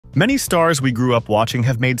Many stars we grew up watching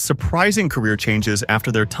have made surprising career changes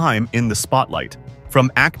after their time in the spotlight.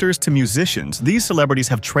 From actors to musicians, these celebrities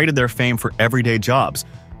have traded their fame for everyday jobs,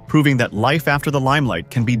 proving that life after the limelight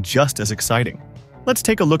can be just as exciting. Let's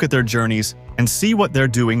take a look at their journeys and see what they're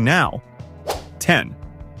doing now. 10.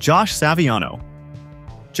 Josh Saviano.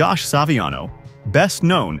 Josh Saviano, best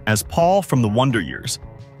known as Paul from the Wonder Years,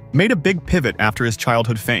 made a big pivot after his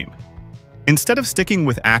childhood fame. Instead of sticking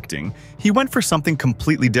with acting, he went for something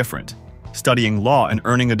completely different, studying law and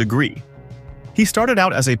earning a degree. He started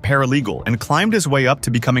out as a paralegal and climbed his way up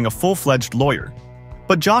to becoming a full-fledged lawyer.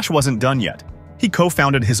 But Josh wasn't done yet. He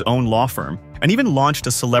co-founded his own law firm and even launched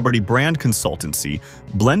a celebrity brand consultancy,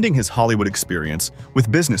 blending his Hollywood experience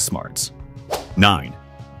with business smarts. 9.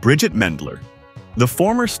 Bridget Mendler. The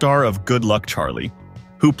former star of Good Luck Charlie,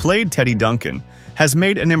 who played Teddy Duncan, has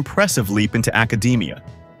made an impressive leap into academia.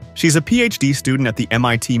 She's a PhD student at the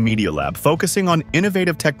MIT Media Lab, focusing on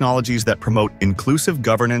innovative technologies that promote inclusive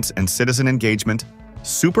governance and citizen engagement.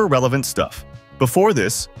 Super relevant stuff. Before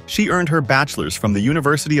this, she earned her bachelor's from the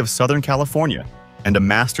University of Southern California and a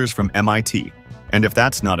master's from MIT. And if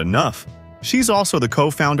that's not enough, she's also the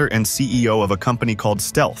co-founder and CEO of a company called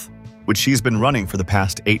Stealth, which she's been running for the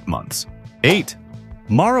past 8 months. 8.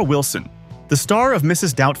 Mara Wilson. The star of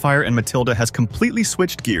Mrs. Doubtfire and Matilda has completely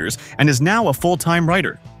switched gears and is now a full-time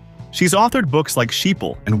writer. She's authored books like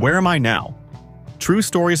Sheeple and Where Am I Now? True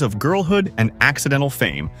stories of girlhood and accidental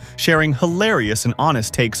fame, sharing hilarious and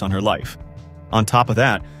honest takes on her life. On top of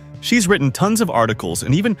that, she's written tons of articles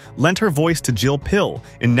and even lent her voice to Jill Pill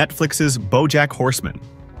in Netflix's BoJack Horseman.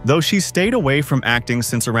 Though she's stayed away from acting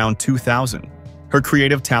since around 2000, her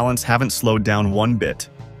creative talents haven't slowed down one bit.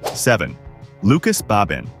 7. Lucas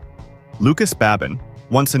Babin. Lucas Babin,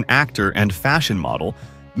 once an actor and fashion model,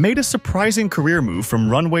 made a surprising career move from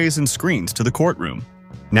runways and screens to the courtroom.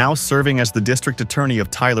 Now serving as the district attorney of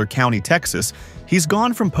Tyler County, Texas, he's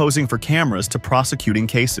gone from posing for cameras to prosecuting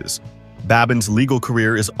cases. Babin's legal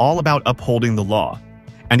career is all about upholding the law,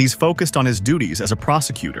 and he's focused on his duties as a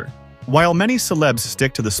prosecutor. While many celebs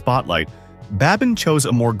stick to the spotlight, Babin chose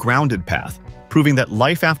a more grounded path, proving that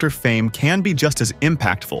life after fame can be just as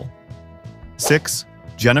impactful. 6.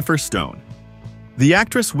 Jennifer Stone. The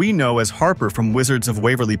actress we know as Harper from Wizards of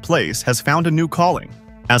Waverly Place has found a new calling,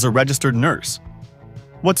 as a registered nurse.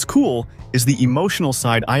 What's cool is the emotional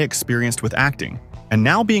side I experienced with acting, and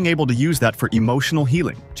now being able to use that for emotional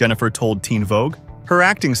healing, Jennifer told Teen Vogue. Her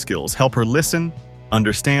acting skills help her listen,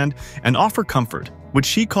 understand, and offer comfort, which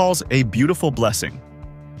she calls a beautiful blessing.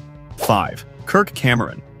 5. Kirk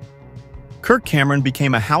Cameron. Kirk Cameron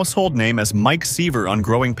became a household name as Mike Seaver on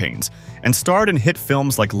Growing Pains and starred in hit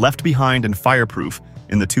films like Left Behind and Fireproof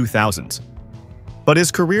in the 2000s. But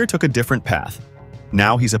his career took a different path.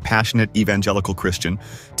 Now he's a passionate evangelical Christian,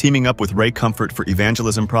 teaming up with Ray Comfort for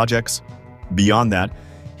evangelism projects. Beyond that,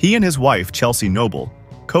 he and his wife, Chelsea Noble,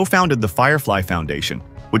 co-founded the Firefly Foundation,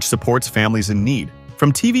 which supports families in need.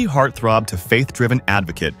 From TV heartthrob to faith-driven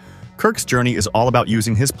advocate, Kirk's journey is all about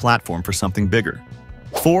using his platform for something bigger.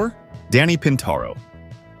 4. Danny Pintaro.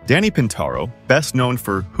 Danny Pintaro, best known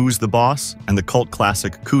for Who's the Boss and the cult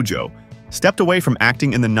classic Cujo, stepped away from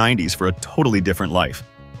acting in the 90s for a totally different life.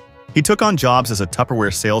 He took on jobs as a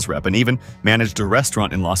Tupperware sales rep and even managed a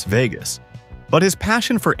restaurant in Las Vegas. But his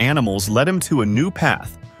passion for animals led him to a new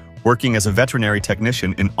path, working as a veterinary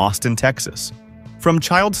technician in Austin, Texas. From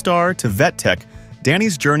child star to vet tech,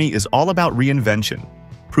 Danny's journey is all about reinvention,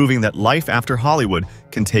 proving that life after Hollywood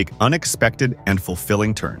can take unexpected and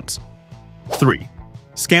fulfilling turns. 3.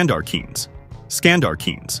 Skandar Keynes. Skandar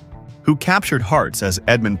Keynes, who captured hearts as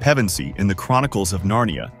Edmund Pevensey in the Chronicles of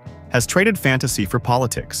Narnia, has traded fantasy for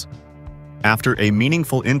politics. After a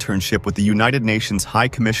meaningful internship with the United Nations High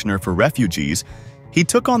Commissioner for Refugees, he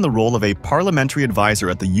took on the role of a parliamentary advisor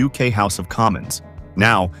at the UK House of Commons.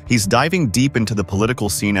 Now, he's diving deep into the political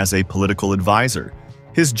scene as a political advisor.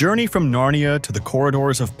 His journey from Narnia to the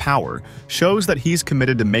corridors of power shows that he's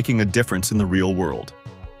committed to making a difference in the real world.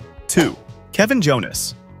 2. Kevin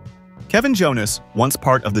Jonas. Kevin Jonas, once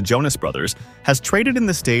part of the Jonas Brothers, has traded in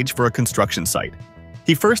the stage for a construction site.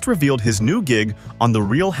 He first revealed his new gig on The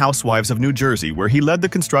Real Housewives of New Jersey, where he led the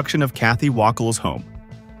construction of Kathy Wackel's home.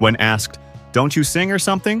 When asked, "Don't you sing or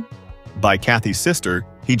something?" by Kathy's sister,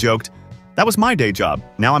 he joked, "That was my day job,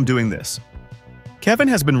 now I'm doing this." Kevin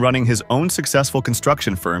has been running his own successful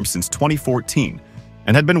construction firm since 2014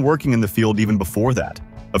 and had been working in the field even before that.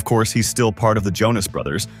 Of course, he's still part of the Jonas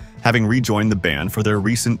Brothers, having rejoined the band for their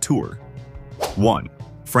recent tour. 1.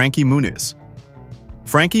 Frankie Muniz.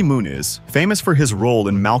 Frankie Muniz, famous for his role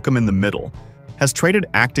in Malcolm in the Middle, has traded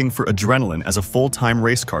acting for adrenaline as a full-time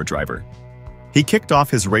race car driver. He kicked off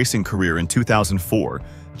his racing career in 2004,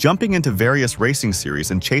 jumping into various racing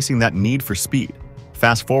series and chasing that need for speed.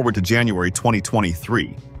 Fast forward to January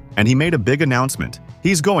 2023, and he made a big announcement.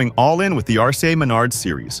 He's going all in with the RCA Menard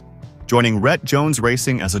series, joining Rhett Jones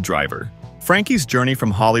Racing as a driver. Frankie's journey from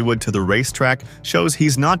Hollywood to the racetrack shows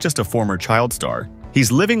he's not just a former child star.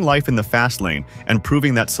 He's living life in the fast lane and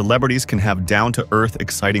proving that celebrities can have down-to-earth,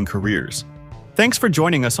 exciting careers. Thanks for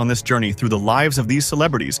joining us on this journey through the lives of these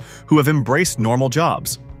celebrities who have embraced normal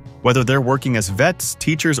jobs. Whether they're working as vets,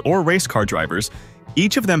 teachers, or race car drivers,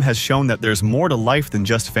 each of them has shown that there's more to life than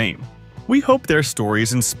just fame. We hope their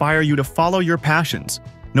stories inspire you to follow your passions,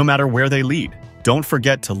 no matter where they lead. Don't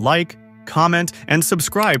forget to like, comment, and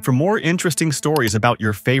subscribe for more interesting stories about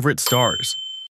your favorite stars.